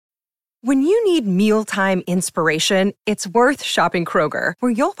When you need mealtime inspiration, it's worth shopping Kroger,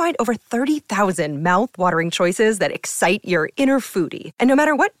 where you'll find over 30,000 mouth-watering choices that excite your inner foodie. And no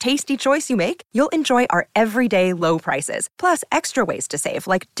matter what tasty choice you make, you'll enjoy our everyday low prices, plus extra ways to save,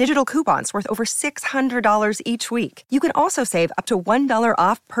 like digital coupons worth over $600 each week. You can also save up to $1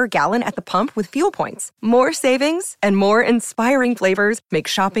 off per gallon at the pump with fuel points. More savings and more inspiring flavors make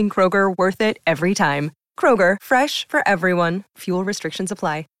shopping Kroger worth it every time. Kroger, fresh for everyone. Fuel restrictions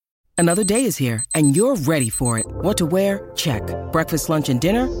apply. Another day is here, and you're ready for it. What to wear? Check. Breakfast, lunch, and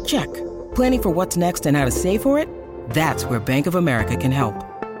dinner? Check. Planning for what's next and how to save for it? That's where Bank of America can help.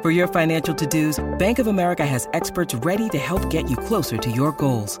 For your financial to-dos, Bank of America has experts ready to help get you closer to your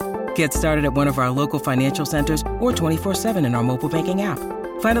goals. Get started at one of our local financial centers or 24/7 in our mobile banking app.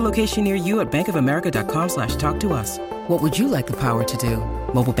 Find a location near you at bankofamerica.com/talktous. What would you like the power to do?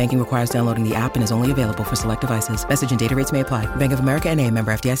 Mobile banking requires downloading the app and is only available for select devices. Message and data rates may apply. Bank of America N.A.,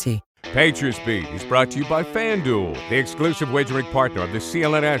 member FDIC. Patriots Beat is brought to you by FanDuel, the exclusive wagering partner of the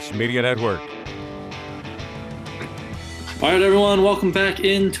CLNS Media Network. All right, everyone, welcome back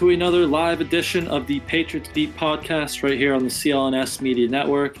into another live edition of the Patriots Beat podcast right here on the CLNS Media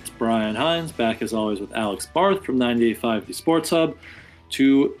Network. It's Brian Hines, back as always with Alex Barth from 98.5 The Sports Hub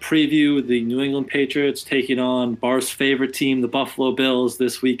to preview the New England Patriots taking on Barth's favorite team, the Buffalo Bills,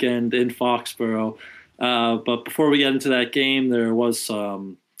 this weekend in Foxborough. But before we get into that game, there was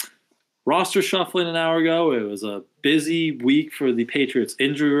some roster shuffling an hour ago. It was a busy week for the Patriots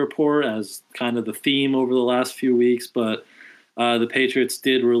injury report as kind of the theme over the last few weeks, but the Patriots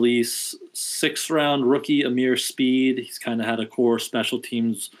did release sixth-round rookie Amir Speed. He's kind of had a core special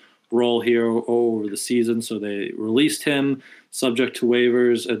teams role here over the season, so they released him subject to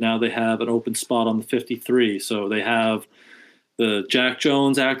waivers, and now they have an open spot on the 53. So they have the Jack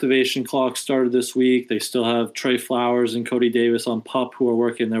Jones activation clock started this week. They still have Trey Flowers and Cody Davis on PUP who are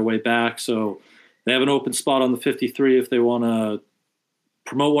working their way back. So they have an open spot on the 53 if they want to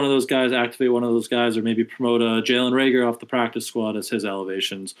promote one of those guys, activate one of those guys, or maybe promote Jalen Reagor off the practice squad as his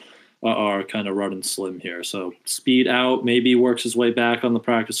elevations are kind of running slim here. So Speed out, maybe works his way back on the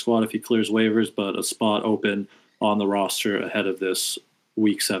practice squad if he clears waivers, but a spot open on the roster ahead of this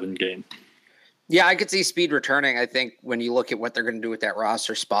Week 7 game. Yeah, I could see Speed returning. I think when you look at what they're going to do with that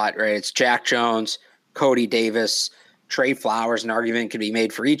roster spot, right, it's Jack Jones, Cody Davis, Trey Flowers. An argument could be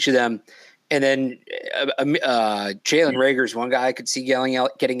made for each of them. And then Jalen Reagor is one guy I could see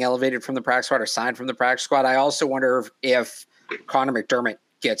getting elevated from the practice squad or signed from the practice squad. I also wonder if Connor McDermott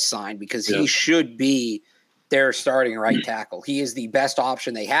gets signed because he should be their starting right tackle. He is the best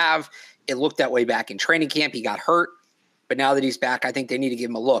option they have. It looked that way back in training camp. He got hurt. But now that he's back, I think they need to give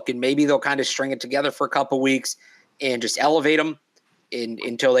him a look. And maybe they'll kind of string it together for a couple weeks and just elevate him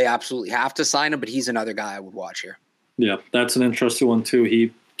until they absolutely have to sign him. But he's another guy I would watch here. Yeah, that's an interesting one, too.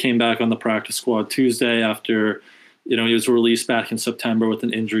 He came back on the practice squad Tuesday after, he was released back in September with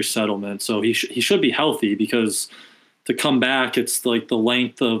an injury settlement. So he should be healthy because to come back, it's like the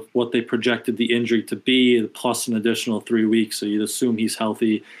length of what they projected the injury to be plus an additional 3 weeks. So you'd assume he's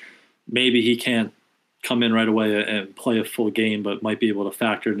healthy. Going he can't come in right away and play a full game, but might be able to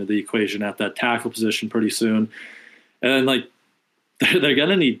factor into the equation at that tackle position pretty soon. And then, they're going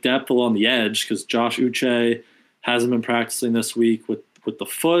to need depth along the edge because Josh Uche hasn't been practicing this week with the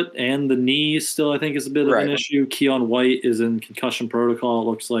foot and the knee still, I think, is a bit of an issue. Keon White is in concussion protocol, it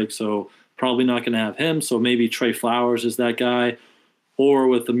looks like, so probably not going to have him. So maybe Trey Flowers is that guy. Or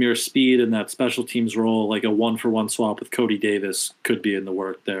with Amir Speed in that special teams role, like a one-for-one swap with Cody Davis could be in the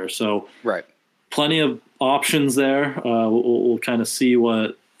work there. So plenty of options there. We'll kind of see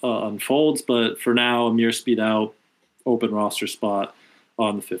what unfolds. But for now, Amir Speed out, open roster spot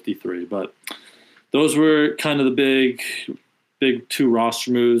on the 53. But those were kind of the big two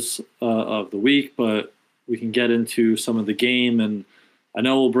roster moves of the week. But we can get into some of the game. And I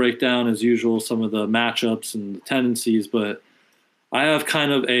know we'll break down, as usual, some of the matchups and the tendencies. But I have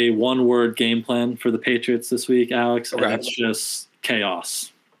kind of a one-word game plan for the Patriots this week, Alex, and it's just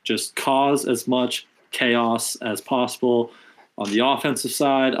chaos. Just cause as much chaos as possible. On the offensive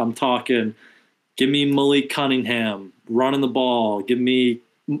side, I'm talking, give me Malik Cunningham running the ball. Give me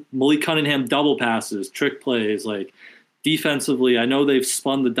Malik Cunningham double passes, trick plays. Defensively, I know they've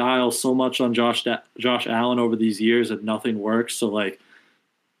spun the dial so much on Josh Allen over these years that nothing works. So,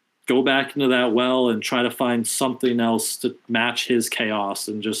 go back into that well and try to find something else to match his chaos,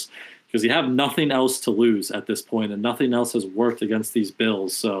 and just because you have nothing else to lose at this point and nothing else has worked against these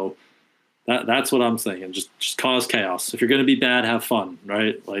Bills. So that's what I'm thinking. Just cause chaos. If you're going to be bad, have fun,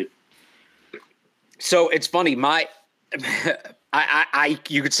 right? So it's funny. You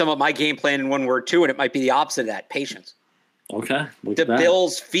could sum up my game plan in one word too, and it might be the opposite of that: patience. Okay. The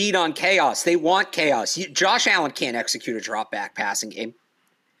Bills feed on chaos. They want chaos. Josh Allen can't execute a drop back passing game.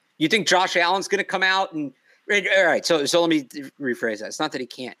 You think Josh Allen's going to come out and all right? So let me rephrase that. It's not that he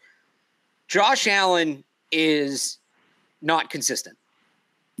can't. Josh Allen is not consistent.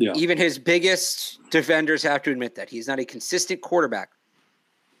 Yeah. Even his biggest defenders have to admit that he's not a consistent quarterback.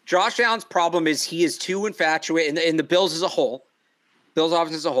 Josh Allen's problem is he is too infatuated, and the Bills as a whole, Bills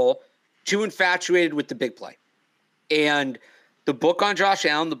offense as a whole, too infatuated with the big play. And the book on Josh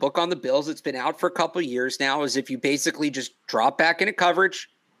Allen, the book on the Bills, it's been out for a couple of years now, is if you basically just drop back into coverage,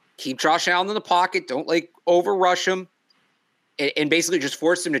 keep Josh Allen in the pocket, don't over rush him, and basically just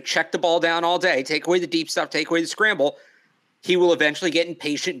force him to check the ball down all day, take away the deep stuff, take away the scramble, he will eventually get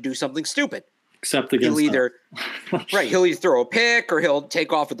impatient and do something stupid. Except against he'll either throw a pick, or he'll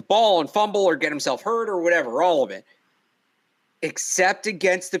take off with the ball and fumble, or get himself hurt, or whatever, all of it. Except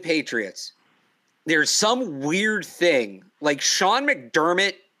against the Patriots. There's some weird thing. Like Sean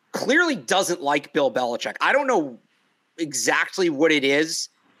McDermott clearly doesn't like Bill Belichick. I don't know exactly what it is,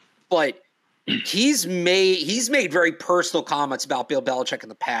 but he's made very personal comments about Bill Belichick in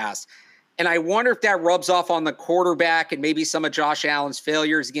the past. And I wonder if that rubs off on the quarterback and maybe some of Josh Allen's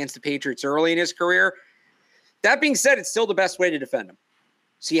failures against the Patriots early in his career. That being said, it's still the best way to defend him.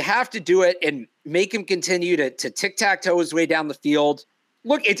 So you have to do it and make him continue to tic-tac-toe his way down the field.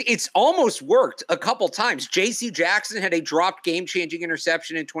 Look, it's almost worked a couple times. J.C. Jackson had a dropped game-changing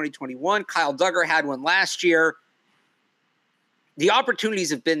interception in 2021. Kyle Duggar had one last year. The opportunities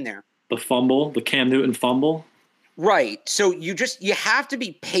have been there. The Cam Newton fumble. Right. So you have to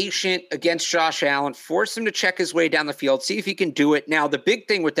be patient against Josh Allen, force him to check his way down the field, see if he can do it. Now, the big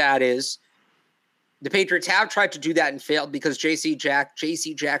thing with that is the Patriots have tried to do that and failed because J.C.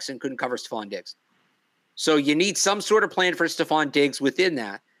 Jackson couldn't cover Stephon Diggs. So you need some sort of plan for Stephon Diggs within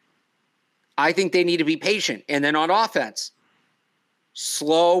that. I think they need to be patient. And then on offense,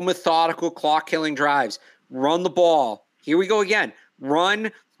 slow, methodical, clock-killing drives. Run the ball. Here we go again.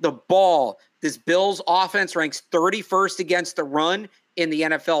 Run the ball. This Bills offense ranks 31st against the run in the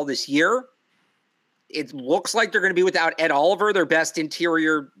NFL this year. It looks like they're going to be without Ed Oliver, their best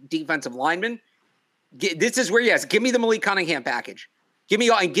interior defensive lineman. This is where, yes, give me the Malik Cunningham package. Give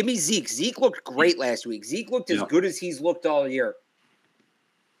me Zeke. Zeke looked great last week. Zeke looked as good as he's looked all year.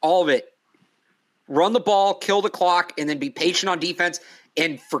 All of it. Run the ball, kill the clock, and then be patient on defense.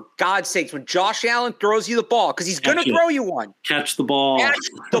 And for God's sakes, when Josh Allen throws you the ball, because he's going to throw you one. Catch the ball. Catch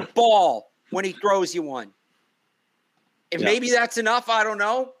the ball when he throws you one. And maybe that's enough. I don't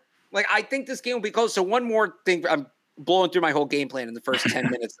know. I think this game will be close. So one more thing. I'm blowing through my whole game plan in the first 10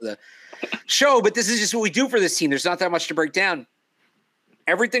 minutes of the show, but this is just what we do for this team. There's not that much to break down.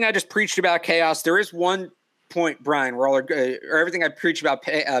 Everything I just preached about chaos, there is one point, Brian, where or everything I preach about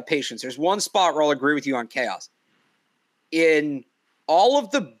patience. There's one spot where I'll agree with you on chaos. In all of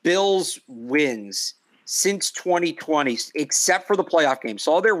the Bills' wins since 2020, except for the playoff games,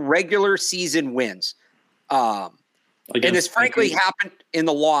 so all their regular season wins, and this frankly happened in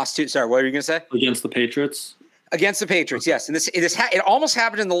the loss too. Sorry, what were you going to say? Against the Patriots? Against the Patriots, yes. And it almost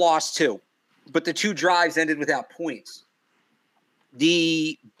happened in the loss too, but the two drives ended without points.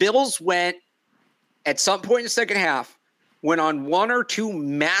 The Bills went at some point in the second half, went on one or two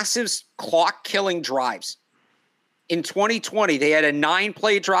massive clock-killing drives. In 2020, they had a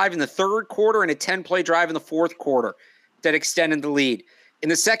 9-play drive in the third quarter and a 10-play drive in the fourth quarter that extended the lead. In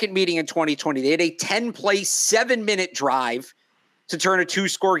the second meeting in 2020, they had a 10-play, 7-minute drive to turn a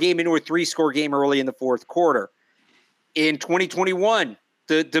 2-score game into a 3-score game early in the fourth quarter. In 2021,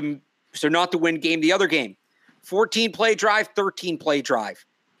 so not the win game, the other game, 14-play drive, 13-play drive.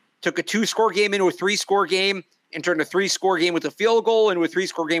 Took a 2-score game into a 3-score game and turned a 3-score game with a field goal into a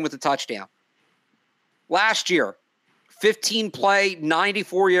 3-score game with a touchdown. Last year, 15-play,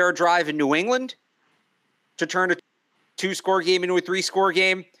 94-yard drive in New England to turn a 2-score game into a 3-score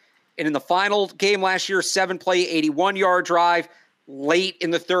game. And in the final game last year, 7-play, 81-yard drive late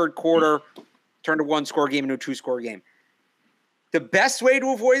in the third quarter, turned a 1-score game into a 2-score game. The best way to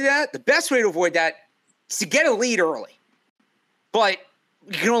avoid that is to get a lead early. But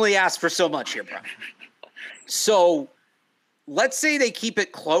you can only ask for so much here, bro. So let's say they keep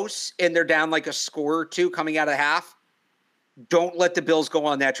it close and they're down like a score or two coming out of half. Don't let the Bills go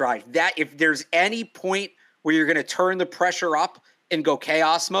on that drive. That if there's any point where you're going to turn the pressure up and go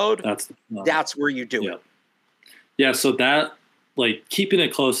chaos mode, that's where you do it. Yeah, so that, keeping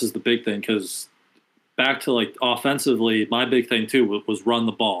it close is the big thing, because back to, offensively, my big thing, too, was run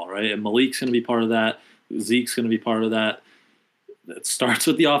the ball, right? And Malik's going to be part of that. Zeke's going to be part of that. It starts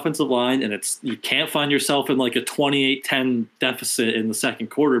with the offensive line, and you can't find yourself in, a 28-10 deficit in the second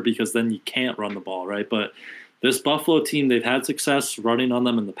quarter, because then you can't run the ball, right? But this Buffalo team, they've had success running on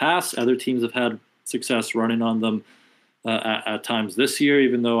them in the past. Other teams have had success running on them at times this year,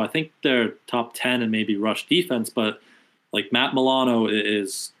 even though I think they're top 10 and maybe rush defense. But like Matt Milano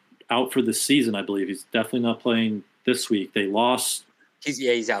is out for this season, I believe. He's definitely not playing this week. They lost.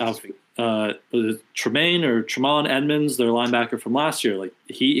 He's out this week. Tremont Edmonds, their linebacker from last year. Like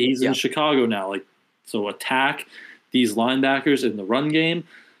he's in Chicago now. Like, so attack these linebackers in the run game.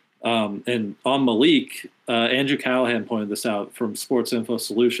 And on Malik, Andrew Callahan pointed this out from Sports Info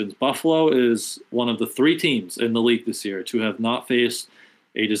Solutions. Buffalo is one of the 3 teams in the league this year to have not faced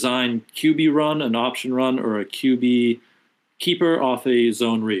a design QB run, an option run, or a QB keeper off a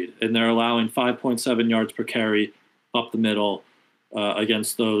zone read. And they're allowing 5.7 yards per carry up the middle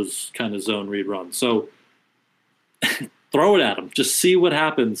against those kind of zone read runs. So throw it at them. Just see what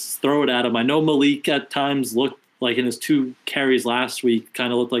happens. Throw it at them. I know Malik at times looked like in his 2 carries last week,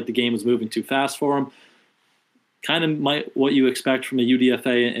 kind of looked like the game was moving too fast for him. Kind of what you expect from a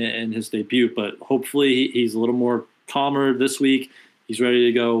UDFA in his debut, but hopefully he's a little more calmer this week. He's ready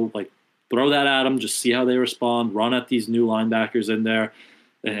to go. Like, throw that at him, just see how they respond, run at these new linebackers in there.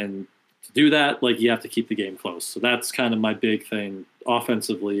 And to do that, like, you have to keep the game close. So that's kind of my big thing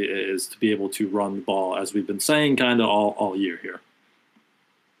offensively, is to be able to run the ball, as we've been saying kind of all year here.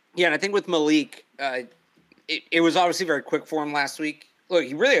 Yeah, and I think with Malik, it was obviously very quick for him last week. Look,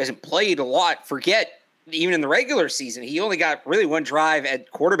 he really hasn't played a lot. Forget even in the regular season. He only got really 1 drive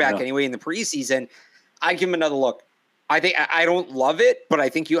at quarterback anyway in the preseason. I give him another look. I don't love it, but I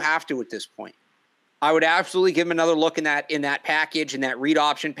think you have to at this point. I would absolutely give him another look in that package, in that read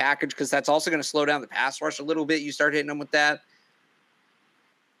option package, because that's also going to slow down the pass rush a little bit. You start hitting them with that.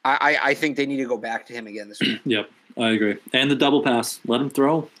 I think they need to go back to him again this week. Yep, I agree. And the double pass. Let him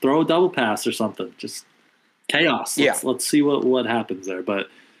throw a double pass or something. Just chaos. Let's see what happens there. But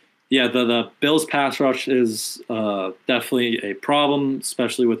yeah, the Bills pass rush is definitely a problem,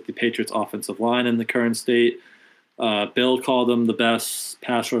 especially with the Patriots offensive line in the current state. Bill called them the best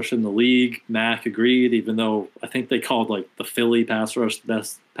pass rush in the league. Mac agreed, even though I think they called like the Philly pass rush the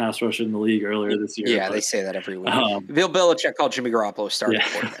best pass rush in the league earlier this year. Yeah, they say that every week. Bill Belichick called Jimmy Garoppolo starting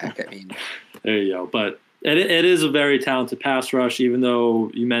quarterback. I mean, there you go. But it is a very talented pass rush, even though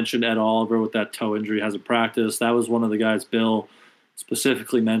you mentioned Ed Oliver with that toe injury hasn't practiced. That was one of the guys Bill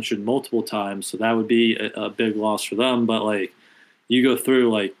specifically mentioned multiple times, so that would be a big loss for them. But like, you go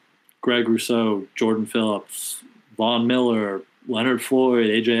through like Greg Rousseau, Jordan Phillips, Von Miller, Leonard Floyd,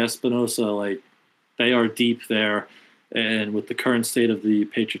 AJ Espinosa, like, they are deep there. And with the current state of the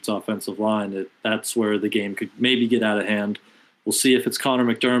Patriots offensive line, that's where the game could maybe get out of hand. We'll see if it's Connor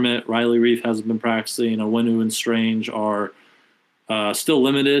McDermott. Riley Reif hasn't been practicing. Owenu and Strange are still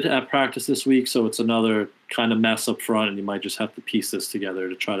limited at practice this week, so it's another kind of mess up front, and you might just have to piece this together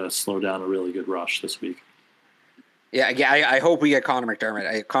to try to slow down a really good rush this week. Yeah, I hope we get Connor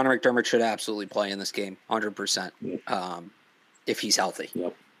McDermott. Connor McDermott should absolutely play in this game, 100%, if he's healthy.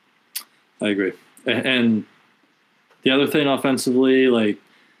 Yep, I agree. And the other thing offensively, like,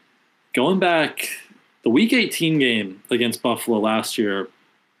 going back, the Week 18 game against Buffalo last year,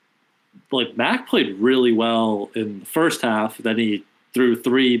 like, Mac played really well in the first half. Then he threw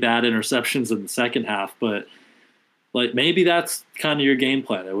 3 bad interceptions in the second half. But, like, maybe that's kind of your game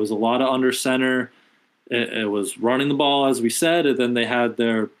plan. It was a lot of under center. It was running the ball, as we said, and then they had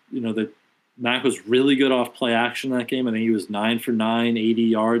their, Mac was really good off play action that game. I think he was 9 for 9, 80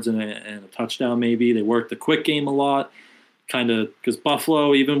 yards and a touchdown maybe. They worked the quick game a lot, kind of, because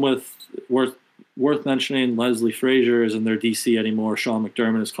Buffalo, even with worth mentioning, Leslie Frazier isn't their DC anymore. Sean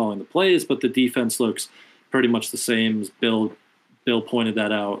McDermott is calling the plays, but the defense looks pretty much the same. As Bill pointed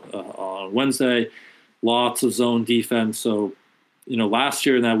that out on Wednesday. Lots of zone defense, so last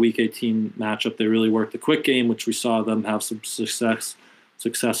year in that Week 18 matchup, they really worked the quick game, which we saw them have some success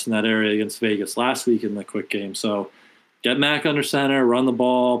in that area against Vegas last week in the quick game. So get Mac under center, run the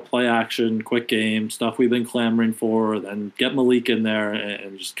ball, play action, quick game, stuff we've been clamoring for, then get Malik in there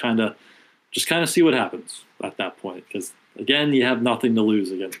and just kind of see what happens at that point. Because, again, you have nothing to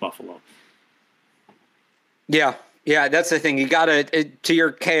lose against Buffalo. Yeah, that's the thing. You got to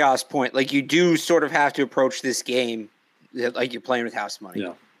your chaos point, like, you do sort of have to approach this game like you're playing with house money.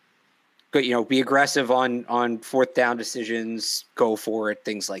 Yeah. But, be aggressive on fourth down decisions, go for it,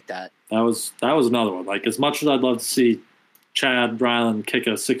 things like that. That was another one. Like, as much as I'd love to see Chad Ryland kick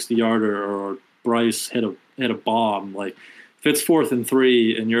a 60-yarder or Bryce hit a bomb, like, if it's 4th and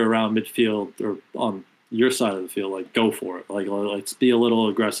 3 and you're around midfield or on your side of the field, like, go for it. Like, let's be a little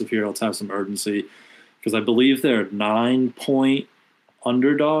aggressive here. Let's have some urgency, because I believe they're 9-point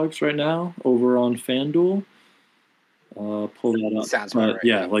underdogs right now over on FanDuel. Pull that up. Sounds about right.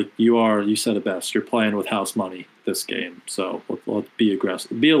 Yeah, like you said it best. You're playing with house money this game, so let's be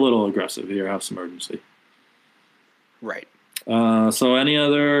aggressive. Be a little aggressive here. Have some urgency. Right. So any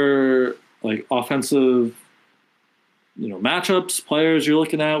other like offensive, matchups, players you're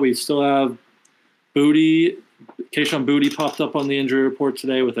looking at? We still have Booty. Kayshon Booty popped up on the injury report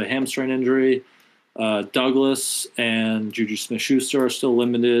today with a hamstring injury. Douglas and Juju Smith-Schuster are still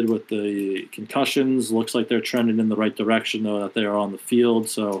limited with the concussions. Looks like they're trending in the right direction, though, that they are on the field.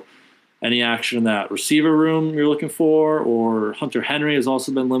 So any action in that receiver room you're looking for? Or Hunter Henry has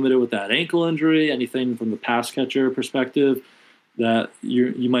also been limited with that ankle injury. Anything from the pass catcher perspective that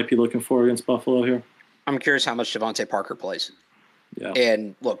you might be looking for against Buffalo here? I'm curious how much Devontae Parker plays. Yeah.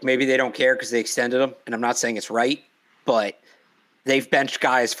 And look, maybe they don't care because they extended him, and I'm not saying it's right, but they've benched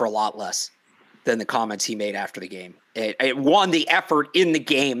guys for a lot less than the comments he made after the game. It won the effort in the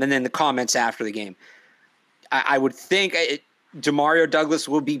game and then the comments after the game. I would think DeMario Douglas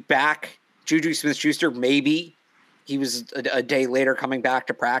will be back. Juju Smith-Schuster, maybe. He was a day later coming back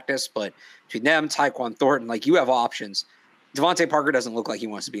to practice, but between them, Tyquan Thornton, like, you have options. Devontae Parker doesn't look like he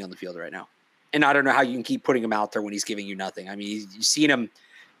wants to be on the field right now. And I don't know how you can keep putting him out there when he's giving you nothing. I mean, you've seen him.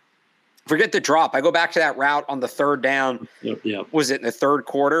 Forget the drop. I go back to that route on the third down. Yep. Was it in the third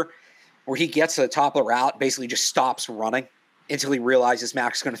quarter where he gets to the top of the route, basically just stops running until he realizes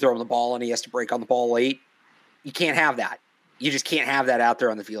Max is going to throw him the ball and he has to break on the ball late? You can't have that. You just can't have that out there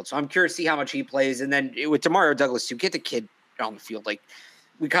on the field. So I'm curious to see how much he plays. And then with DeMario Douglas, too, get the kid on the field. Like,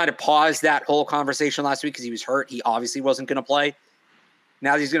 we kind of paused that whole conversation last week because he was hurt. He obviously wasn't going to play.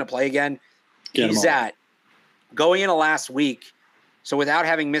 Now that he's going to play again, he's at going into last week. So without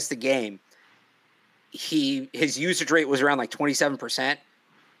having missed the game, his usage rate was around like 27%,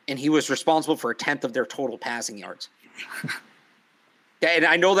 and he was responsible for 1/10 of their total passing yards. And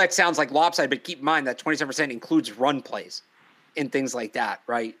I know that sounds like lopsided, but keep in mind that 27% includes run plays and things like that,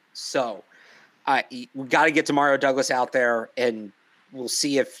 right? So we got to get DeMario Douglas out there, and we'll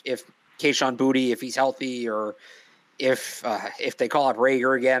see if Kayshon Boutte, if he's healthy, or if they call up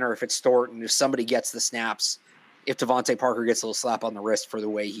Rager again, or if it's Thornton, if somebody gets the snaps, if Devontae Parker gets a little slap on the wrist for the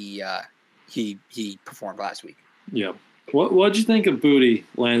way he performed last week. Yeah. What'd you think of Boutte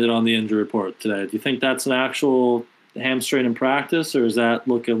landed on the injury report today? Do you think that's an actual hamstring in practice, or is that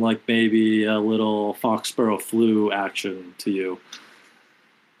looking like maybe a little Foxborough flu action to you?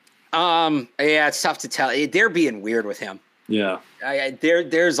 Yeah, it's tough to tell. They're being weird with him. Yeah.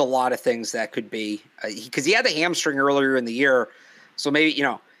 There's a lot of things that could be because he had the hamstring earlier in the year. So maybe,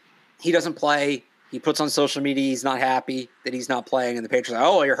 he doesn't play. He puts on social media he's not happy that he's not playing, and the Patriots are like,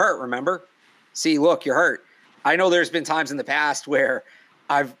 oh, you're hurt, remember? See, look, you're hurt. I know there's been times in the past where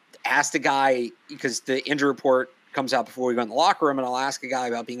I've asked a guy, because the injury report comes out before we go in the locker room, and I'll ask a guy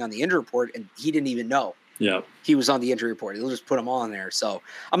about being on the injury report, and he didn't even know. Yeah, he was on the injury report. He'll just put him on there. So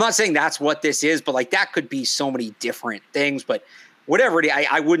I'm not saying that's what this is, but like that could be so many different things. But whatever it is,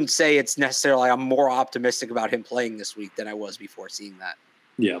 I wouldn't say it's necessarily. I'm more optimistic about him playing this week than I was before seeing that.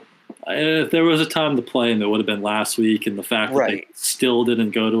 Yeah, if there was a time to play him, it would have been last week, and the fact that they still didn't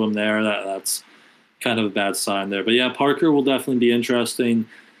go to him there, that's kind of a bad sign there. But yeah, Parker will definitely be interesting.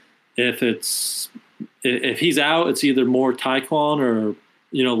 If he's out, it's either more Tyquan or.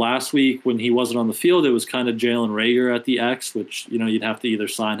 Last week when he wasn't on the field, it was kind of Jalen Rager at the X, which, you'd have to either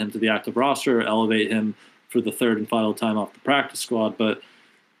sign him to the active roster or elevate him for the third and final time off the practice squad. But,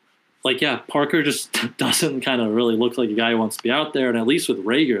 Parker just doesn't kind of really look like a guy who wants to be out there. And at least with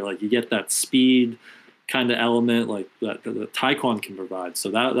Rager, you get that speed kind of element that Tyquan can provide.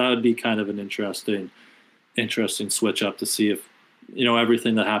 So that would be kind of an interesting switch up to see if,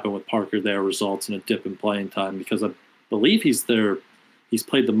 everything that happened with Parker there results in a dip in playing time, because I believe he's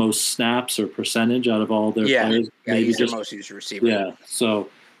played the most snaps or percentage out of all their players. Yeah, he's the most used receiver. Yeah, so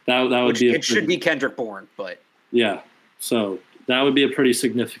that would be it should be Kendrick Bourne, but yeah, so that would be a pretty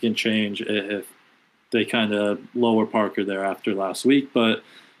significant change if they kind of lower Parker there after last week. But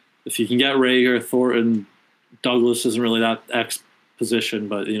if you can get Rager, Thornton, Douglas isn't really that X position,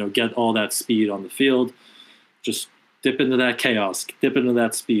 but get all that speed on the field, just dip into that chaos, dip into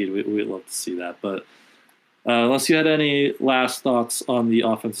that speed. We'd love to see that, but. Unless you had any last thoughts on the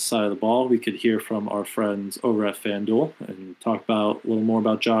offensive side of the ball, we could hear from our friends over at FanDuel and talk about a little more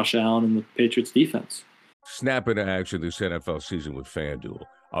about Josh Allen and the Patriots defense. Snap into action this NFL season with FanDuel,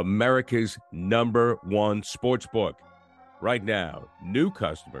 America's #1 sportsbook. Right now, new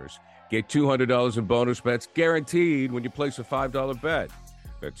customers get $200 in bonus bets guaranteed when you place a $5 bet.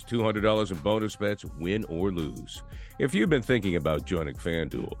 That's $200 in bonus bets, win or lose. If you've been thinking about joining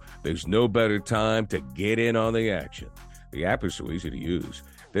FanDuel, there's no better time to get in on the action. The app is so easy to use.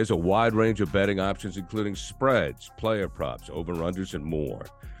 There's a wide range of betting options, including spreads, player props, over-unders, and more.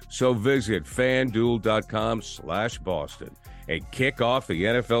 So visit FanDuel.com/Boston and kick off the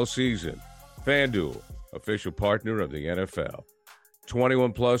NFL season. FanDuel, official partner of the NFL.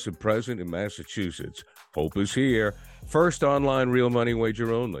 21 plus and present in Massachusetts. Hope is here. First online real money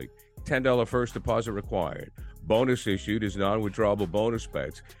wager only. $10 first deposit required. Bonus issued is non-withdrawable bonus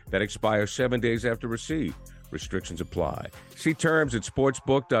bets that expire 7 days after receipt. Restrictions apply. See terms at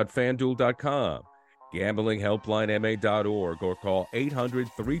sportsbook.fanduel.com. GamblingHelplineMA.org or call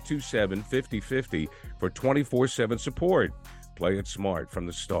 800-327-5050 for 24/7 support. Play it smart from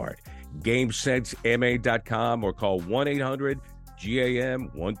the start. GameSenseMA.com or call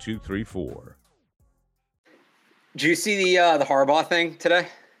 1-800-GAM-1234. Did you see the Harbaugh thing today?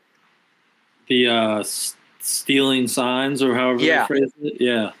 The stealing signs or however they phrase it?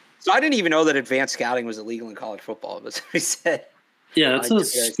 Yeah. So I didn't even know that advanced scouting was illegal in college football. That's what he said. Yeah, that's a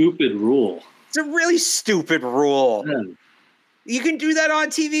stupid rule. It's a really stupid rule. Yeah. You can do that on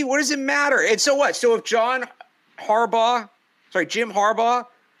TV. What does it matter? And so what? So if Jim Harbaugh,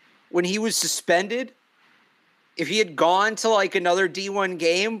 when he was suspended, if he had gone to like another D1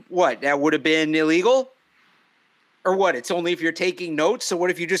 game, what? That would have been illegal? Or what? It's only if you're taking notes. So what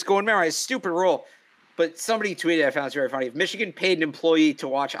if you just go and memorize? Stupid rule. But somebody tweeted, I found it very funny. If Michigan paid an employee to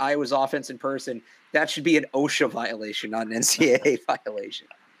watch Iowa's offense in person, that should be an OSHA violation, not an NCAA violation.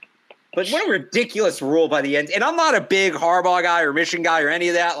 But what a ridiculous rule by the end. And I'm not a big Harbaugh guy or Michigan guy or any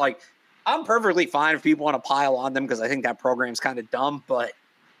of that. Like, I'm perfectly fine if people want to pile on them because I think that program's kind of dumb. But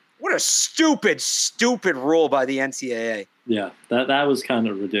what a stupid, stupid rule by the NCAA. Yeah, that was kind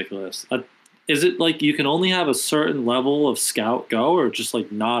of ridiculous. Is it like you can only have a certain level of scout go or just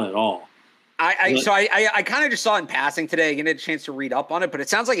like not at all? I kind of just saw it in passing today. I didn't get a chance to read up on it, but it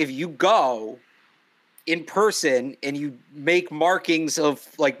sounds like if you go in person and you make markings of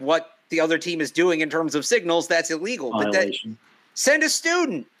like what the other team is doing in terms of signals, that's illegal. Violation. But send a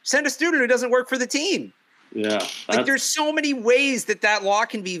student who doesn't work for the team. Yeah. Like there's so many ways that law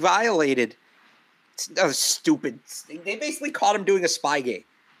can be violated. It's stupid. They basically caught him doing a spy game.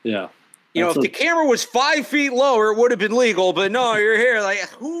 Yeah. You know, if the camera was 5 feet lower, it would have been legal, but no, you're here. Like,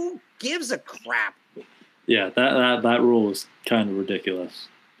 who gives a crap? Yeah, that rule is kind of ridiculous.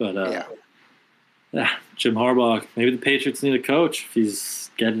 But yeah, Jim Harbaugh, maybe the Patriots need a coach if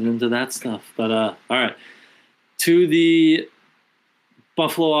he's getting into that stuff. But all right, to the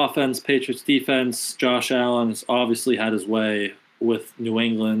Buffalo offense, Patriots defense. Josh Allen has obviously had his way with New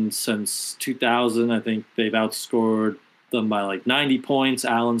England since 2000. I think they've outscored them by like 90 points.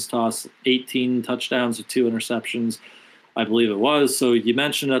 Allen's tossed 18 touchdowns with 2 interceptions, I believe it was. So you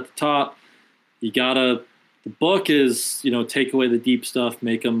mentioned at the top, the book is, take away the deep stuff,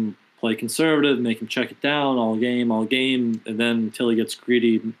 make him play conservative, make him check it down all game, and then until he gets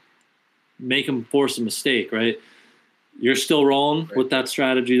greedy, make him force a mistake, right? You're still rolling with that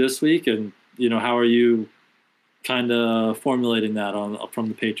strategy this week, and, how are you kind of formulating that from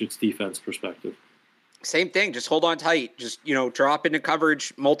the Patriots defense perspective? Same thing. Just hold on tight. Just, drop into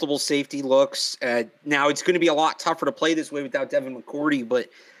coverage, multiple safety looks. Now it's going to be a lot tougher to play this way without Devin McCourty, but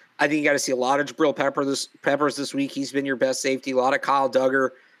I think you got to see a lot of Jabril Peppers this week. He's been your best safety. A lot of Kyle Duggar.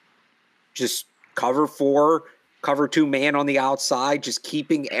 Just cover 4, cover 2 man on the outside, just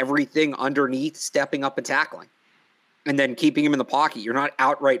keeping everything underneath, stepping up and tackling, and then keeping him in the pocket. You're not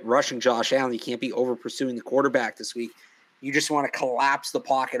outright rushing Josh Allen. You can't be over pursuing the quarterback this week. You just want to collapse the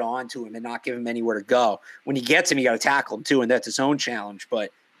pocket onto him and not give him anywhere to go. When he gets him, you got to tackle him too, and that's his own challenge.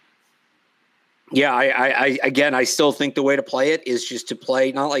 But yeah, I still think the way to play it is just to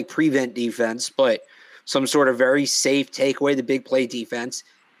play not like prevent defense, but some sort of very safe take away the big play defense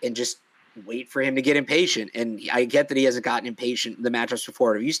and just wait for him to get impatient. And I get that he hasn't gotten impatient in the matchups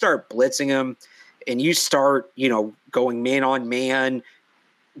before. If you start blitzing him and you start, going man on man,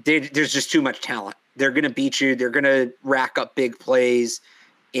 there's just too much talent. They're going to beat you. They're going to rack up big plays,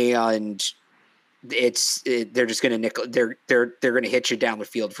 and they're just going to nickel. They're going to hit you down the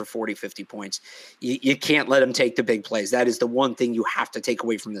field for 40, 50 points. You can't let them take the big plays. That is the one thing you have to take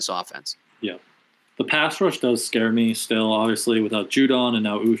away from this offense. Yeah. The pass rush does scare me still, obviously, without Judon, and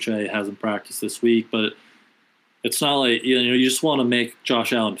now Uche hasn't practiced this week, but it's not like, you just want to make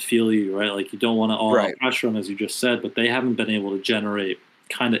Josh Allen feel you, right? Like you don't want to all out pressure him, as you just said, but they haven't been able to generate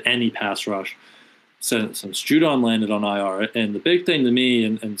kind of any pass rush since Judon landed on IR. And the big thing to me,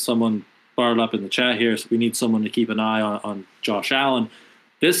 and someone brought it up in the chat here, so we need someone to keep an eye on Josh Allen.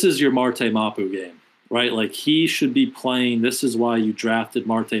 This is your Marte Mapu game, right? Like he should be playing. This is why you drafted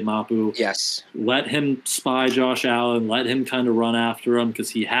Marte Mapu. Yes. Let him spy Josh Allen. Let him kind of run after him because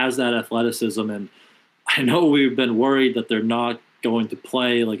he has that athleticism. And I know we've been worried that they're not going to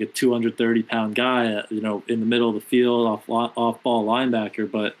play like a 230-pound guy, in the middle of the field, off-ball linebacker.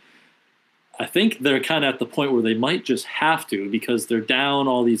 But I think they're kind of at the point where they might just have to, because they're down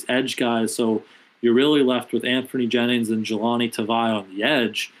all these edge guys. So you're really left with Anthony Jennings and Jelani Tavai on the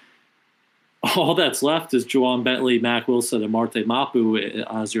edge. All that's left is Juwan Bentley, Mac Wilson, and Marte Mapu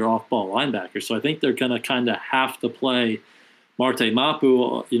as your off-ball linebacker. So I think they're going to kind of have to play Marte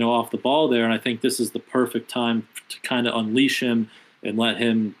Mapu, off the ball there. And I think this is the perfect time to kind of unleash him and let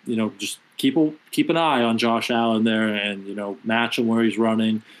him, just keep an eye on Josh Allen there and, match him where he's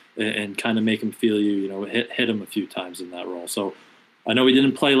running and kind of make him feel hit him a few times in that role. So I know we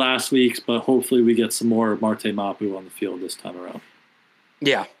didn't play last week, but hopefully we get some more Marte Mapu on the field this time around.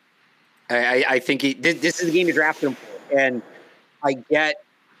 Yeah. I think this is the game to draft him for. And I get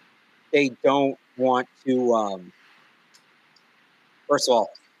they don't want to first of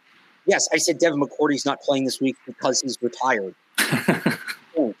all, yes, I said Devin McCourty's not playing this week because he's retired. It's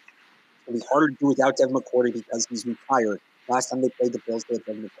going to be harder to do without Devin McCourty because he's retired. Last time they played the Bills, they had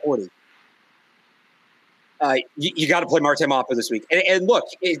Devin McCourty. You got to play Marte Mapu this week. And look,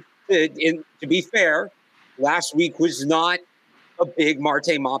 to be fair, last week was not a big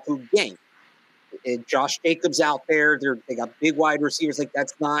Marte Mapu game. Josh Jacobs out there. They got big wide receivers. Like,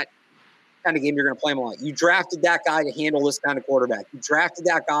 that's not the kind of game you're going to play him a lot. You drafted that guy to handle this kind of quarterback. You drafted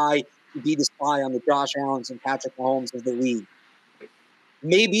that guy to be the spy on the Josh Allens and Patrick Mahomes of the league.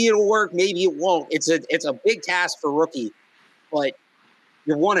 Maybe it'll work. Maybe it won't. It's a big task for rookie, but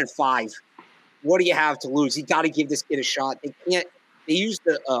you're 1-5. What do you have to lose? You got to give this kid a shot. They used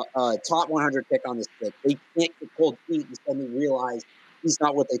a top 100 pick on this kid. They can't get cold feet and suddenly realize he's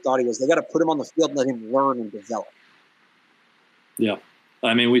not what they thought he was. They got to put him on the field and let him learn and develop. Yeah.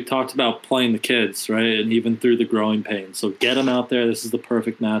 I mean, we talked about playing the kids, right? And even through the growing pains. So get them out there. This is the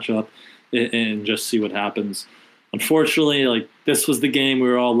perfect matchup and just see what happens. Unfortunately, this was the game we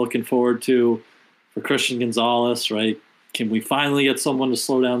were all looking forward to for Christian Gonzalez, right? Can we finally get someone to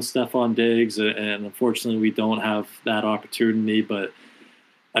slow down Stephon Diggs? And unfortunately, we don't have that opportunity. But,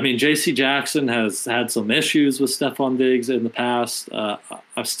 I mean, J.C. Jackson has had some issues with Stephon Diggs in the past.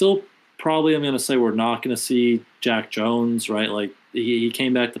 I'm still probably I'm going to say we're not going to see Jack Jones, right? Like, he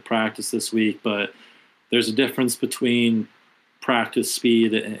came back to practice this week, but there's a difference between practice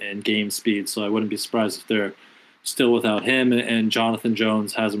speed and game speed. So I wouldn't be surprised if they're still without him. And Jonathan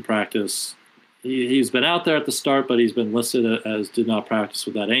Jones hasn't practiced. He's been out there at the start, but he's been listed as did not practice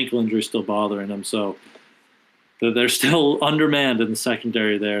with that ankle injury still bothering him. So they're still undermanned in the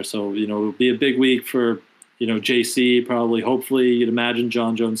secondary there. So, it'll be a big week for, JC probably. Hopefully, you'd imagine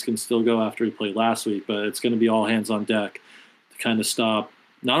John Jones can still go after he played last week, but it's going to be all hands on deck to kind of stop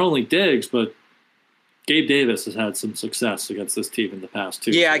not only Diggs, but Gabe Davis has had some success against this team in the past, too.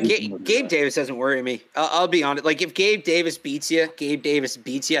 Yeah, so Gabe Davis doesn't worry me. I'll be honest. Like, if Gabe Davis beats you, I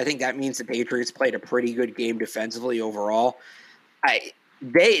think that means the Patriots played a pretty good game defensively overall.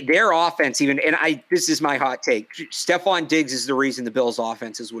 Their offense even, and this is my hot take, Stephon Diggs is the reason the Bills'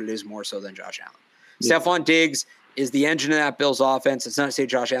 offense is what it is more so than Josh Allen. Yeah. Stephon Diggs is the engine of that Bills' offense. It's not to say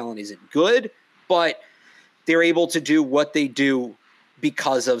Josh Allen isn't good, but they're able to do what they do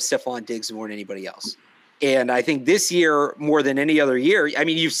because of Stephon Diggs more than anybody else. And I think this year, more than any other year, I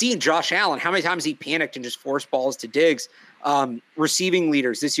mean, you've seen Josh Allen, how many times he panicked and just forced balls to Diggs. Receiving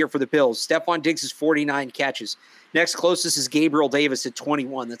leaders this year for the Bills, Stephon Diggs is 49 catches. Next closest is Gabriel Davis at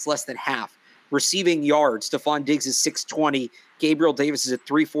 21. That's less than half. Receiving yards, Stephon Diggs is 620. Gabriel Davis is at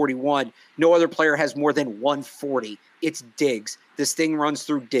 341. No other player has more than 140. It's Diggs. This thing runs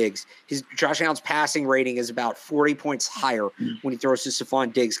through Diggs. Josh Allen's passing rating is about 40 points higher when he throws to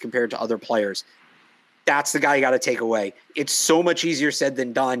Stephon Diggs compared to other players. That's the guy you got to take away. It's so much easier said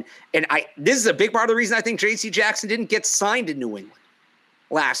than done. And this is a big part of the reason I think J.C. Jackson didn't get signed in New England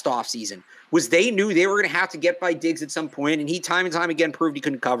last offseason, was they knew they were going to have to get by Diggs at some point, and he time and time again proved he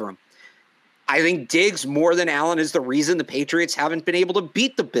couldn't cover him. I think Diggs, more than Allen, is the reason the Patriots haven't been able to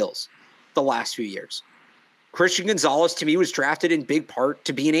beat the Bills the last few years. Christian Gonzalez, to me, was drafted in big part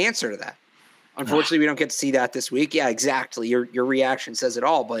to be an answer to that. Unfortunately, we don't get to see that this week. Yeah, exactly. Your reaction says it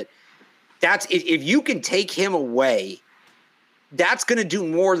all, but that's if you can take him away, that's going to do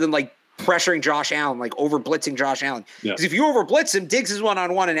more than pressuring Josh Allen, over blitzing Josh Allen. Because if you over blitz him, Diggs is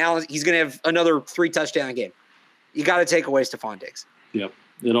one-on-one, and Allen, he's going to have another 3-touchdown game. You got to take away Stephon Diggs. Yep,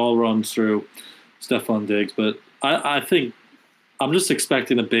 it all runs through Stephon Diggs. But I think I'm just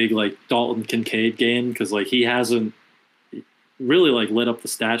expecting a big Dalton Kincaid game because he hasn't really lit up the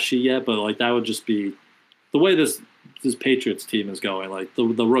stat sheet yet. But that would just be the way this Patriots team is going.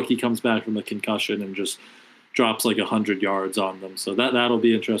 The rookie comes back from a concussion and just drops 100 yards on them. So that'll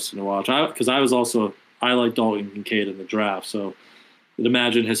be interesting to watch. I like Dalton Kincaid in the draft. So I'd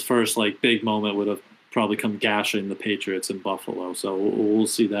imagine his first big moment would have probably come gashing the Patriots in Buffalo. So we'll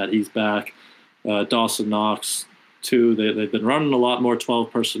see that he's back. Dawson Knox too. They've been running a lot more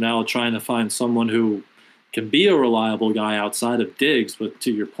 12 personnel, trying to find someone who can be a reliable guy outside of Diggs. But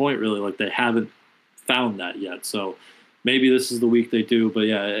to your point, really, they haven't found that yet. So maybe this is the week they do. But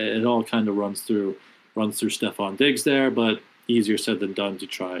yeah, it all kind of runs through Stephon Diggs there. But easier said than done to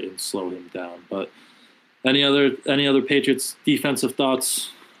try and slow him down. But any other Patriots defensive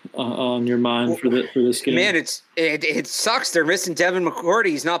thoughts on your mind for this game? Man, it sucks. They're missing Devin McCourty.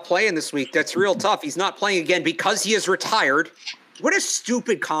 He's not playing this week. That's real tough. He's not playing again because he is retired. What a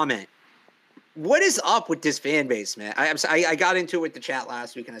stupid comment. What is up with this fan base, man? I got into it with the chat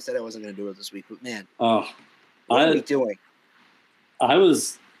last week, and I said I wasn't going to do it this week. But man, what are we doing?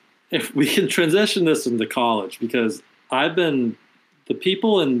 If we can transition this into college, because I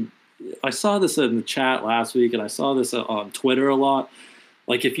saw this in the chat last week, and I saw this on Twitter a lot.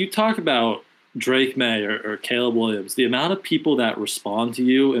 If you talk about Drake May or Caleb Williams, the amount of people that respond to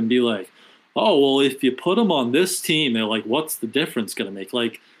you and be like, oh, well, if you put them on this team, they're like, what's the difference going to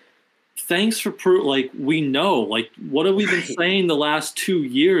make? Thanks for we know. What have we been saying the last 2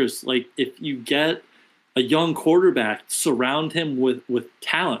 years? If you get a young quarterback, surround him with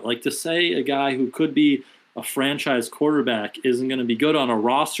talent. To say a guy who could be a franchise quarterback isn't going to be good on a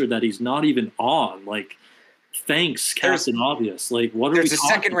roster that he's not even on. Thanks, Captain Obvious. What are we There's a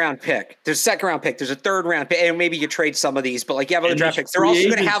second-round pick. There's a second-round pick. There's a third-round pick. And maybe you trade some of these, but you have other draft picks. They're also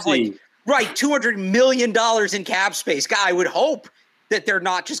going to have $200 million in cap space. God, I would hope that they're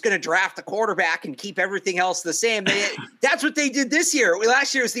not just going to draft a quarterback and keep everything else the same. That's what they did this year.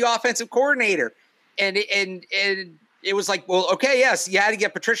 Last year was the offensive coordinator. And it was well, okay, yes, you had to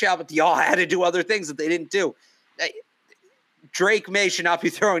get Patricia out, but y'all had to do other things that they didn't do. Drake May should not be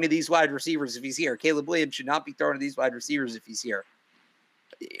throwing to these wide receivers if he's here. Caleb Williams should not be throwing to these wide receivers if he's here.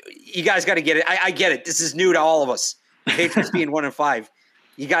 You guys got to get it. I get it. This is new to all of us. The Patriots being 1-5.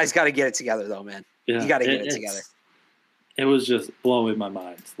 You guys got to get it together, though, man. Yeah, you got to get it together. It was just blowing my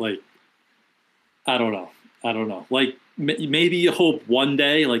mind. I don't know. Maybe you hope one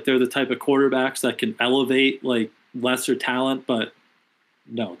day, they're the type of quarterbacks that can elevate, lesser talent. But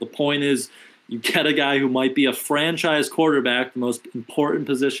no, the point is, you get a guy who might be a franchise quarterback, the most important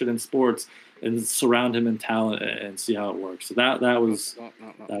position in sports, and surround him in talent and see how it works. So that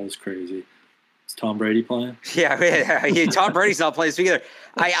was crazy. Is Tom Brady playing? Yeah, Tom Brady's not playing this week either.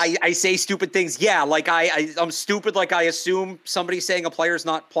 I say stupid things. Yeah, I'm stupid. I assume somebody saying a player's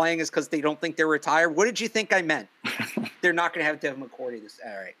not playing is because they don't think they're retired. What did you think I meant? They're not going to have Devin McCourty.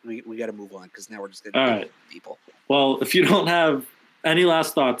 All right, we got to move on because now we're just going to people. Well, if you don't have any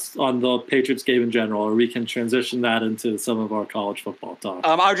last thoughts on the Patriots game in general, or we can transition that into some of our college football talk.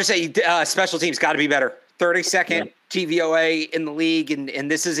 I would just say special teams got to be better. 32nd TVOA in the league, and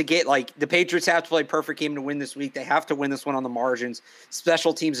this is a game the Patriots have to play a perfect game to win this week. They have to win this one on the margins.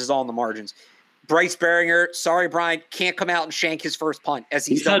 Special teams is all on the margins. Bryce Baringer, sorry, Brian, can't come out and shank his first punt as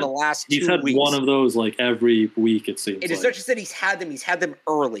he's done the last 2 weeks. He's had one of those every week, it seems. It is not just that he's had them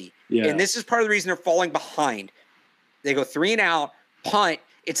early. Yeah. And this is part of the reason they're falling behind. They go 3 and out, punt.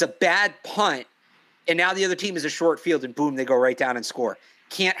 It's a bad punt. And now the other team is a short field, and boom, they go right down and score.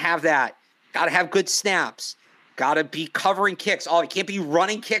 Can't have that. Got to have good snaps. Got to be covering kicks. Oh, you can't be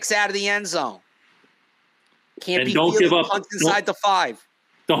running kicks out of the end zone. Can't be fielding punts inside the 5.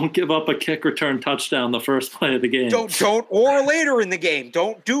 Don't give up a kick return touchdown the first play of the game. Don't or later in the game.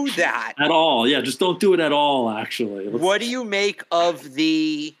 Don't do that. At all. Yeah, just don't do it at all, actually. What do you make of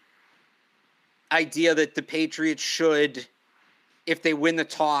the idea that the Patriots should, if they win the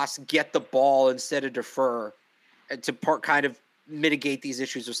toss, get the ball instead of defer to kind of mitigate these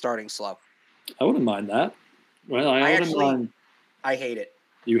issues of starting slow? I wouldn't mind that. Well, I wouldn't mind. I hate it.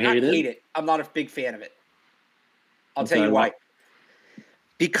 You hate it? I hate it. I'm not a big fan of it. I'll tell you why.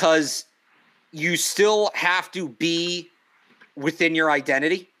 Because you still have to be within your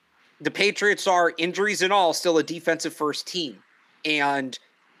identity. The Patriots are, injuries and all, still a defensive first team. And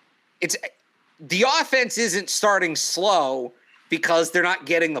the offense isn't starting slow because they're not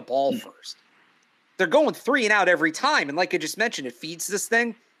getting the ball first. They're going 3 and out every time. And like I just mentioned, it feeds this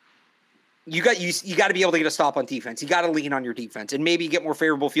thing. You got to be able to get a stop on defense. You got to lean on your defense and maybe get more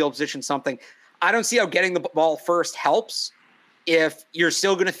favorable field position, something. I don't see how getting the ball first helps if you're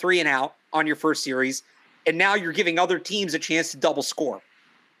still going to 3 and out on your first series, and now you're giving other teams a chance to double score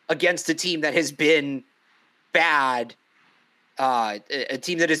against a team that has been bad, a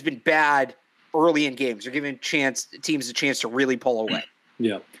team that has been bad early in games. You're giving teams a chance to really pull away.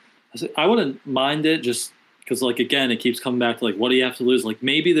 Yeah. I wouldn't mind it just because, again, it keeps coming back to, what do you have to lose?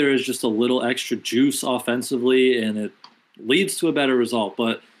 Maybe there is just a little extra juice offensively, and it leads to a better result.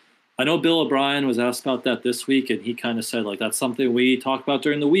 But I know Bill O'Brien was asked about that this week, and he kind of said, like, that's something we talk about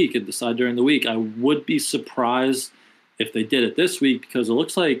during the week and decide during the week. I would be surprised if they did it this week, because it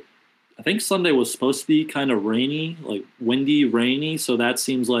looks like, I think Sunday was supposed to be kind of rainy, like windy, rainy. So that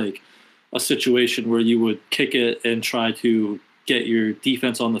seems like a situation where you would kick it and try to get your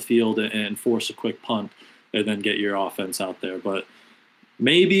defense on the field and force a quick punt and then get your offense out there. But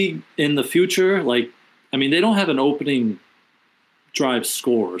maybe in the future, like, I mean, they don't have an opening drive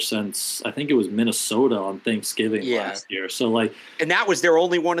score since I think it was Minnesota on Thanksgiving last year. So, like, and that was their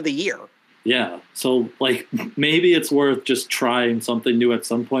only one of the year. Yeah. So, like, maybe it's worth just trying something new at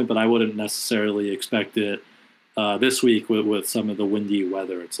some point, but I wouldn't necessarily expect it this week with some of the windy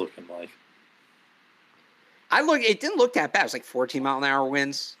weather it's looking like. It didn't look that bad. It was like 14-mile-an-hour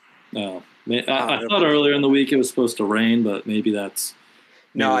winds. No. I thought earlier in the week it was supposed to rain, but maybe that's...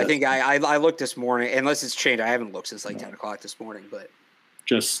 No, I think I looked this morning, unless it's changed. I haven't looked since like 10 o'clock this morning, but...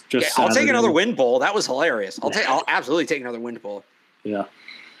 Just I'll take another wind bowl. That was hilarious. I'll absolutely take another wind bowl. Yeah.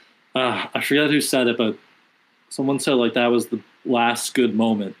 I forget who said it, but someone said, like, that was the last good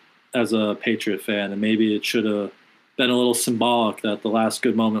moment as a Patriot fan, and maybe it should have been a little symbolic that the last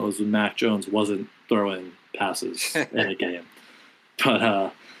good moment was when Mac Jones wasn't throwing passes in a game.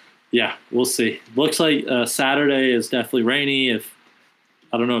 But, yeah, we'll see. Looks like Saturday is definitely rainy.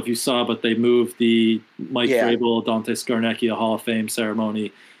 I don't know if you saw, but they moved the Mike Vrabel, Dante Scarnecchia Hall of Fame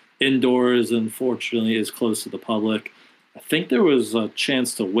ceremony indoors, and fortunately is close to the public. I think there was a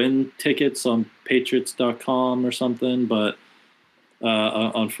chance to win tickets on Patriots.com or something, but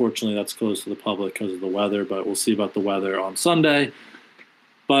unfortunately that's closed to the public because of the weather, but we'll see about the weather on Sunday.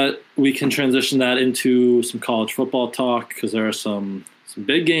 But we can transition that into some college football talk because there are some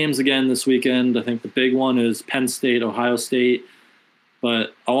big games again this weekend. I think the big one is Penn State, Ohio State.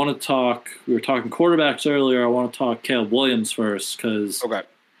 But I want to talk – we were talking quarterbacks earlier. I want to talk Caleb Williams first because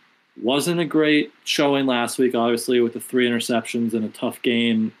wasn't a great showing last week, obviously, with the 3 interceptions and a tough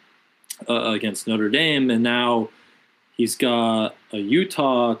game against Notre Dame. And now he's got a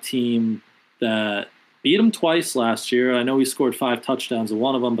Utah team that beat him twice last year. I know he scored 5 touchdowns in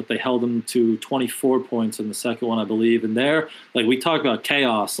one of them, but they held him to 24 points in the second one, I believe. And there, like, we talk about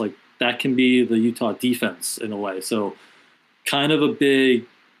chaos. Like, that can be the Utah defense in a way. So – kind of a big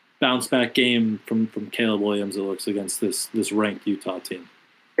bounce-back game from Caleb Williams, it looks, against this ranked Utah team.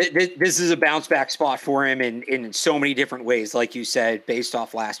 This is a bounce-back spot for him in so many different ways, like you said, based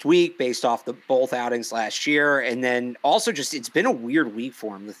off last week, based off the both outings last year, and then also just it's been a weird week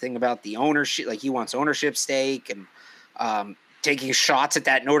for him. The thing about the ownership, like he wants ownership stake and taking shots at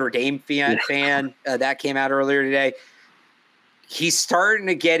that Notre Dame fan that came out earlier today. He's starting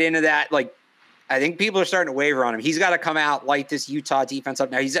to get into that, like, I think people are starting to waver on him. He's got to come out, light this Utah defense up.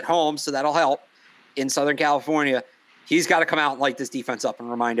 Now, he's at home, so that'll help in Southern California. He's got to come out and light this defense up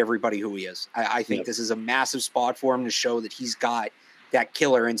and remind everybody who he is. I think this is a massive spot for him to show that he's got that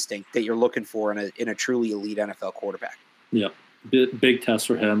killer instinct that you're looking for in a truly elite NFL quarterback. Yeah, big test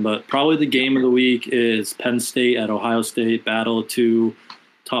for him. But probably the game of the week is Penn State at Ohio State, battle of 2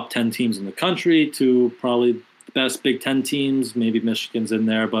 top 10 teams in the country, 2 probably the best Big Ten teams. Maybe Michigan's in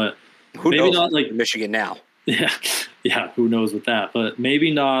there, but who maybe knows not like Michigan now. Yeah, who knows with that. But maybe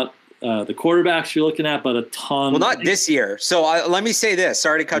not the quarterbacks you're looking at, but a ton. Well, not this year. So let me say this.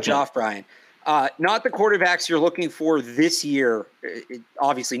 Sorry to cut you off, Brian. Not the quarterbacks you're looking for this year.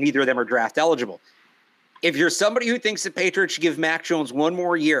 Obviously, neither of them are draft eligible. If you're somebody who thinks the Patriots should give Mac Jones one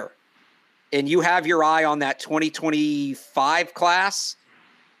more year and you have your eye on that 2025 class,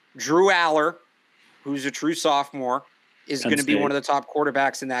 Drew Aller, who's a true sophomore, is going to be one of the top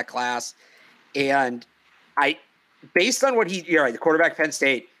quarterbacks in that class. And based on what the quarterback Penn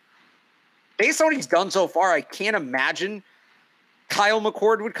State, based on what he's done so far, I can't imagine Kyle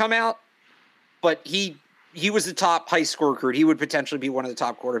McCord would come out, but he was the top high school recruit. He would potentially be one of the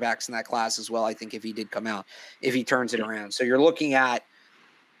top quarterbacks in that class as well, I think, if he did come out, if he turns it around. So you're looking at,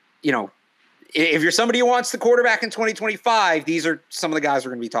 if you're somebody who wants the quarterback in 2025, these are some of the guys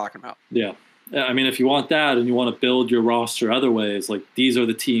we're going to be talking about. Yeah. I mean, if you want that and you want to build your roster other ways, like these are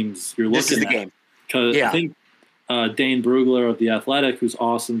the teams you're looking at. This is the game. Because I think Dane Brugler of The Athletic, who's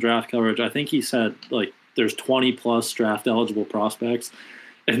awesome draft coverage, I think he said, like, there's 20-plus draft-eligible prospects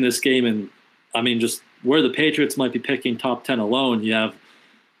in this game. And, I mean, just where the Patriots might be picking top 10 alone, you have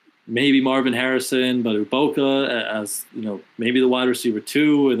maybe Marvin Harrison, but Uboka as, maybe the wide receiver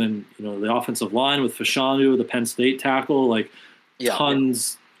 2, and then, the offensive line with Fashandu, the Penn State tackle, like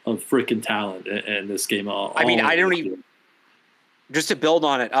tons of freaking talent in this game. I don't even – just to build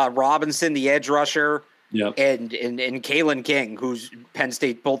on it, Robinson, the edge rusher, and Kalen King, who's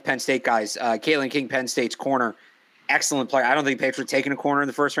both Penn State guys. Kalen King, Penn State's corner. excellent player. I don't think Patriots taking a corner in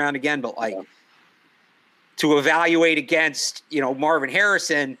the first round again, but like to evaluate against, Marvin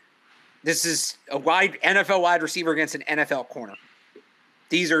Harrison, this is a NFL wide receiver against an NFL corner.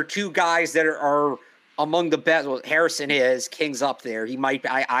 These are two guys that are among the best. Well, Harrison is. King's up there. He might.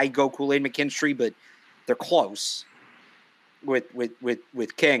 I go Kool-Aid McKinstry, but they're close with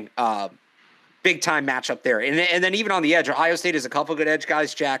King. Big time matchup there. And then even on the edge, Ohio State has a couple good edge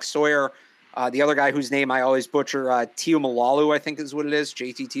guys. Jack Sawyer, the other guy whose name I always butcher, Tiumalalu, I think is what it is.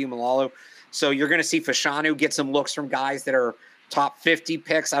 JT Tiumalalu. So you're going to see Fashanu get some looks from guys that are top 50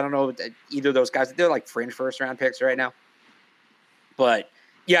 picks. I don't know either of those guys. They're like fringe first round picks right now. But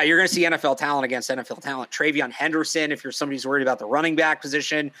yeah, you're going to see NFL talent against NFL talent. Travion Henderson, if you're somebody who's worried about the running back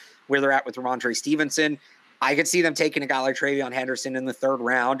position, where they're at with Ramondre Stevenson, I could see them taking a guy like Travion Henderson in the third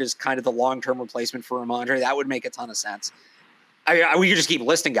round as kind of the long-term replacement for Ramondre. That would make a ton of sense. We could just keep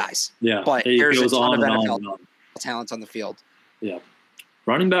listing guys. Yeah, but there's a ton of NFL talents on the field. Yeah.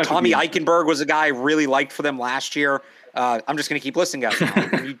 Running back. Tommy Eichenberg was a guy I really liked for them last year. I'm just going to keep listing guys.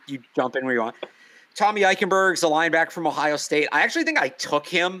 You jump in where you want. Tommy Eichenberg's a linebacker from Ohio State. I actually think I took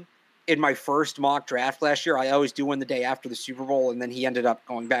him in my first mock draft last year. I always do one the day after the Super Bowl, and then he ended up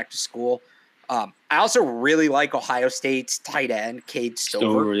going back to school. I also really like Ohio State's tight end, Cade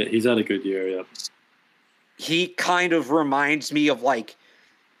Stover. Yeah, he's had a good year, yeah. He kind of reminds me of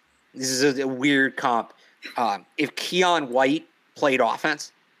this is a weird comp. If Keon White played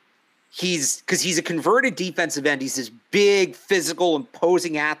offense, because he's a converted defensive end. He's this big, physical,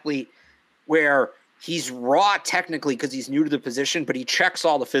 imposing athlete where he's raw technically because he's new to the position, but he checks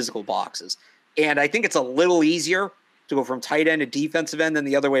all the physical boxes. And I think it's a little easier to go from tight end to defensive end than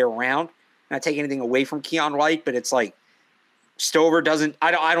the other way around. Not taking anything away from Keon White, but it's like Stover doesn't.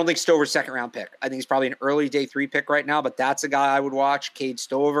 I don't think Stover's second round pick. I think he's probably an early day 3 pick right now, but that's a guy I would watch. Cade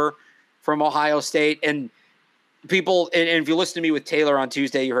Stover from Ohio State. And people, and if you listen to me with Taylor on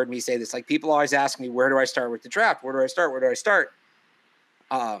Tuesday, you heard me say this. Like, people always ask me, where do I start with the draft? Where do I start? Where do I start?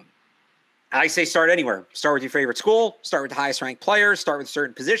 I say start anywhere. Start with your favorite school, start with the highest ranked players, start with a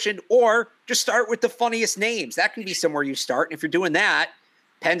certain position, or just start with the funniest names. That can be somewhere you start. And if you're doing that,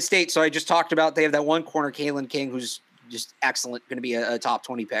 Penn State, so I just talked about, they have that one corner, Kalen King, who's just excellent, going to be a top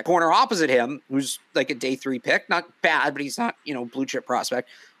 20 pick. Corner opposite him, who's like a day 3 pick, not bad, but he's not, blue chip prospect.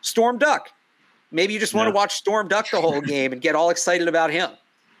 Storm Duck. Maybe you just want to watch Storm Duck the whole game and get all excited about him.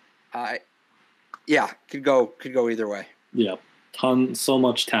 Could go either way. Yeah. So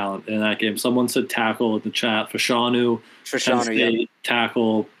much talent in that game. Someone said tackle in the chat. Fashanu, yeah.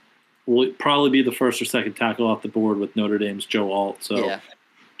 Tackle will probably be the first or second tackle off the board with Notre Dame's Joe Alt. So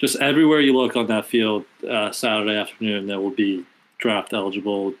just everywhere you look on that field Saturday afternoon, there will be draft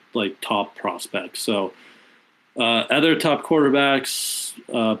eligible, like top prospects. So other top quarterbacks.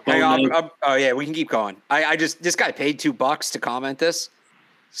 Hang on. We can keep going. This guy paid $2 to comment this.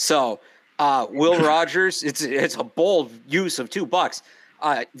 So Will Rogers, it's a bold use of $2.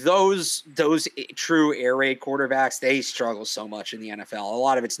 Those true air raid quarterbacks, they struggle so much in the NFL. A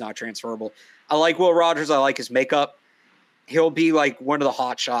lot of it's not transferable. I like Will Rogers. I like his makeup. He'll be like one of the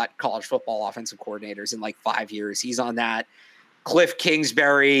hotshot college football offensive coordinators in like 5 years. He's on that Cliff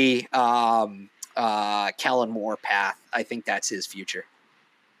Kingsbury, Kellen Moore path. I think that's his future.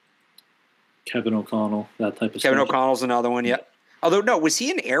 Kevin O'Connell, that type of Kevin stuff. O'Connell's another one. Yeah. Although, no, was he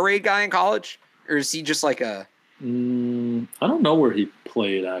an air raid guy in college? Or is he just like a... I don't know where he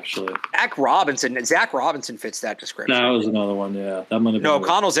played, actually. Zach Robinson fits that description. That was another one, yeah. That might have been. No,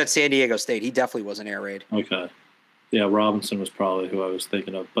 O'Connell's at San Diego State. He definitely was an air raid. Okay. Yeah, Robinson was probably who I was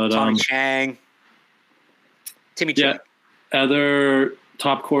thinking of. But Timmy Chang. Other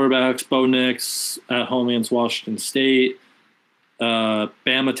top quarterbacks, Bo Nix at home against Washington State.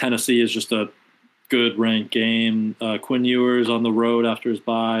 Bama, Tennessee is just a good ranked game. Quinn Ewers on the road after his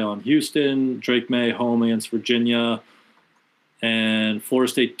bye on Houston. Drake May home against Virginia. And Florida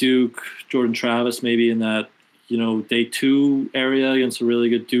State Duke, Jordan Travis maybe in that, day 2 area against a really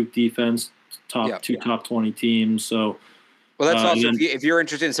good Duke defense. Top 20 teams. So, well, that's also if you're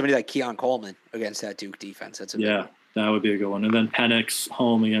interested in somebody like Keon Coleman against that Duke defense. That's that would be a good one. And then Penix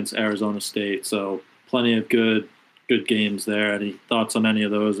home against Arizona State. So plenty of good games there. Any thoughts on any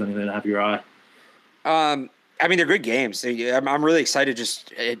of those? Anything to have your eye? They're good games. I'm really excited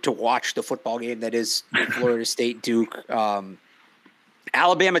just to watch the football game that is Florida State Duke.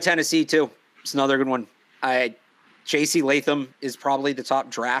 Alabama Tennessee too. It's another good one. J.C. Latham is probably the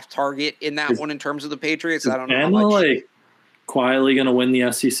top draft target in that one in terms of the Patriots. I don't know how much. Quietly going to win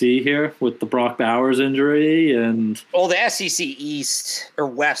the SEC here with the Brock Bowers injury and. Well, the SEC East or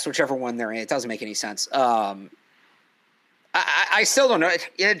West, whichever one they're in, it doesn't make any sense. I still don't know.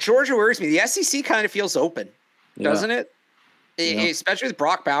 Yeah, Georgia worries me. The SEC kind of feels open. doesn't it? Especially with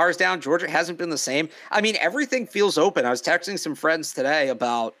Brock Bowers down, Georgia hasn't been the same. I mean, everything feels open. I was texting some friends today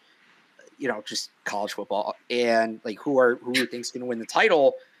about, just college football and like who we think is going to win the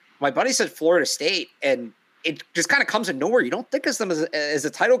title. My buddy said Florida State, and it just kind of comes in nowhere. You don't think of them as a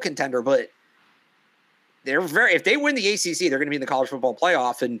title contender, but if they win the ACC, they're going to be in the college football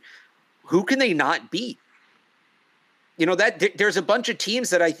playoff. And who can they not beat? There's a bunch of teams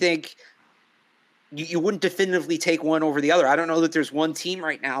that I think you wouldn't definitively take one over the other. I don't know that there's one team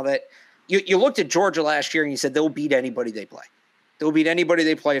right now that you looked at Georgia last year and you said they'll beat anybody they play. They'll beat anybody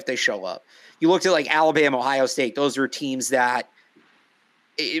they play if they show up. You looked at like Alabama, Ohio State. Those are teams that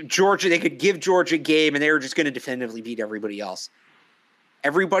Georgia, they could give Georgia a game and they were just going to definitively beat everybody else.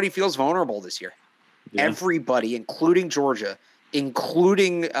 Everybody feels vulnerable this year. Yeah. Everybody, including Georgia,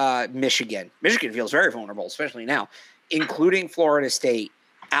 including Michigan. Michigan feels very vulnerable, especially now, including Florida State,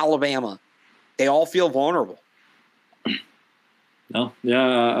 Alabama. They all feel vulnerable. No, yeah,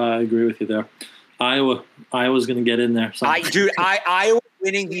 I agree with you there. Iowa's going to get in there. Iowa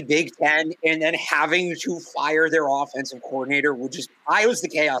winning the Big Ten and then having to fire their offensive coordinator would just – Iowa's the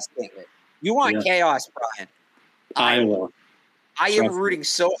chaos candidate. You want chaos, Brian. Iowa. I am rooting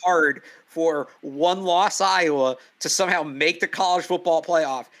so hard for one-loss Iowa to somehow make the college football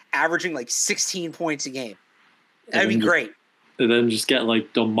playoff, averaging like 16 points a game. That'd be great. And then just get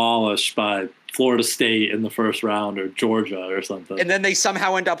like demolished by Florida State in the first round or Georgia or something. And then they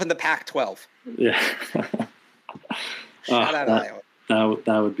somehow end up in the Pac-12. Yeah. Shout out Iowa.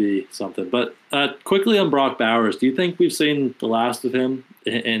 That would be something. But quickly on Brock Bowers, do you think we've seen the last of him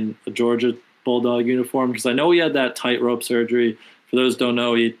in a Georgia Bulldog uniform? Because I know he had that tightrope surgery. For those who don't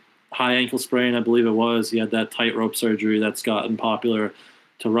know, he high ankle sprain, I believe it was. He had that tightrope surgery that's gotten popular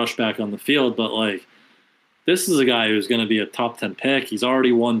to rush back on the field. But like, this is a guy who's going to be a top 10 pick. He's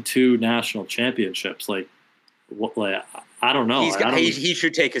already won 2 national championships. Like, I don't know. He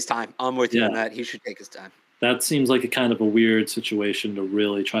should take his time. I'm with you on that. He should take his time. That seems like a kind of a weird situation to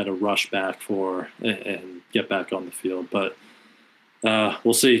really try to rush back for and get back on the field. But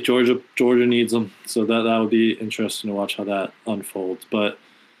we'll see. Georgia needs him, so that would be interesting to watch how that unfolds. But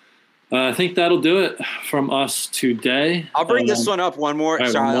I think that'll do it from us today. I'll bring this one up one more.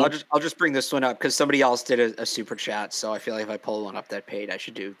 Sorry, I'll just bring this one up because somebody else did a super chat. So I feel like if I pull one up that paid, I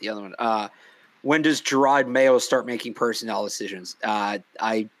should do the other one. When does Gerard Mayo start making personnel decisions?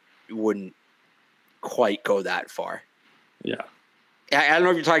 I wouldn't quite go that far. Yeah. I don't know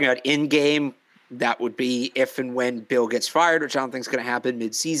if you're talking about in-game. That would be if and when Bill gets fired, which I don't think is going to happen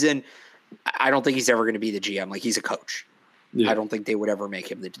mid-season. I don't think he's ever going to be the GM. Like, he's a coach. Yeah. I don't think they would ever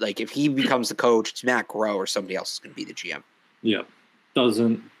make him if he becomes the coach, it's Matt Groh or somebody else is going to be the GM. Yeah.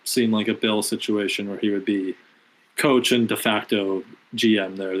 Doesn't seem like a Bill situation where he would be coach and de facto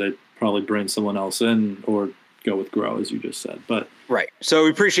GM there. They'd probably bring someone else in or go with Groh, as you just said. But right. So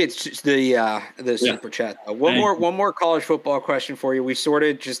we appreciate the super chat. One more college football question for you. We sort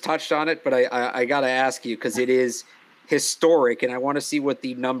of just touched on it, but I got to ask you because it is historic, and I want to see what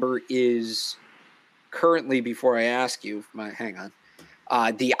the number is currently before I ask you. Hang on.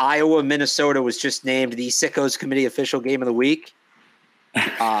 The Iowa-Minnesota was just named the Sickos Committee official game of the week.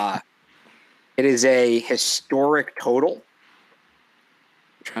 It is a historic total.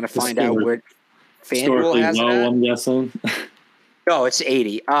 I'm trying to find out what FanDuel has low, I'm guessing. No, it's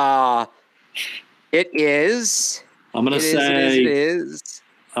 80. It is. I'm gonna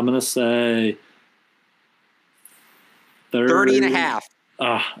say 30 and a half.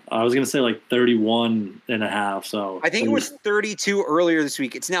 I was going to say like 31 and a half. So I think it was 32 earlier this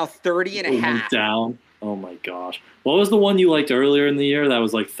week. It's now 30 and a half. Down. Oh my gosh. What was the one you liked earlier in the year? That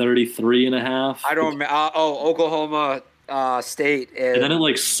was like 33 and a half. I don't remember. Oklahoma State. And then it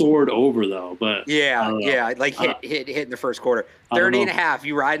like soared over though, but like hit in the first quarter. 30 and a half.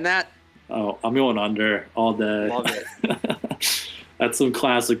 You riding that? Oh, I'm going under all day. Love it. That's some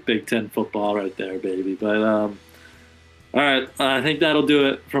classic Big Ten football right there, baby. But, all right, I think that'll do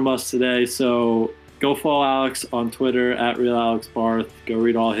it from us today. So go follow Alex on Twitter at RealAlexBarth. Go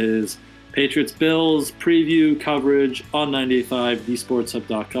read all his Patriots Bills preview coverage on 98.5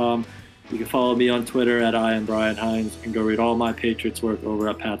 thesportshub.com. You can follow me on Twitter at @IamBrianHines and go read all my Patriots work over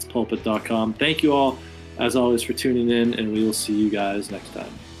at patspulpit.com. Thank you all, as always, for tuning in, and we will see you guys next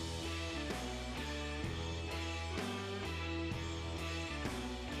time.